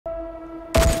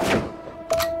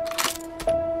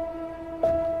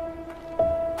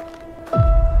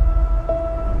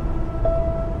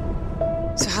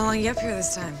long are you up here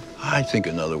this time? I think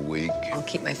another week. I'll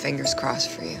keep my fingers crossed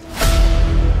for you.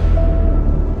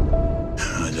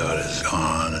 My daughter's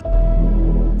gone.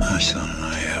 My son and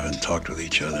I haven't talked with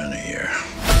each other in a year.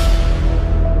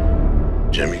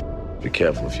 Jimmy, be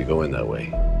careful if you go in that way.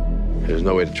 There's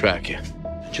no way to track you.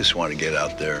 I just want to get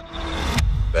out there,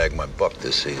 bag my buck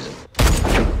this season.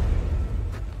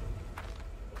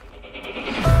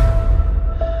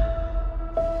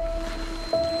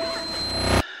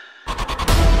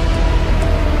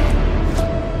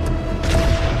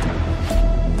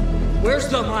 Where's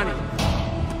the money?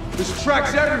 There's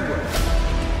tracks everywhere.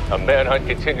 A manhunt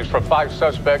continues for 5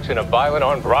 suspects in a violent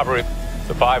armed robbery.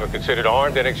 The 5 are considered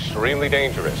armed and extremely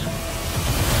dangerous.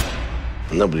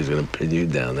 Nobody's gonna pin you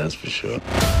down, that's for sure.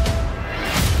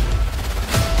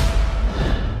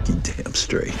 Damn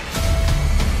straight.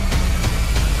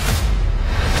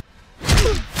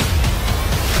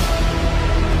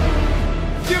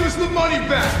 Give us the money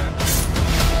back.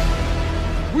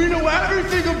 We know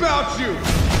everything about you.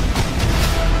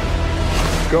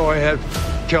 Go ahead,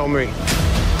 kill me.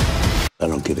 I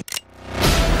don't get it.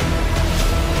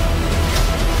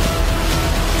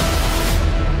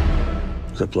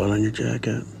 Is that blood on your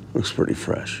jacket? Looks pretty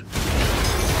fresh.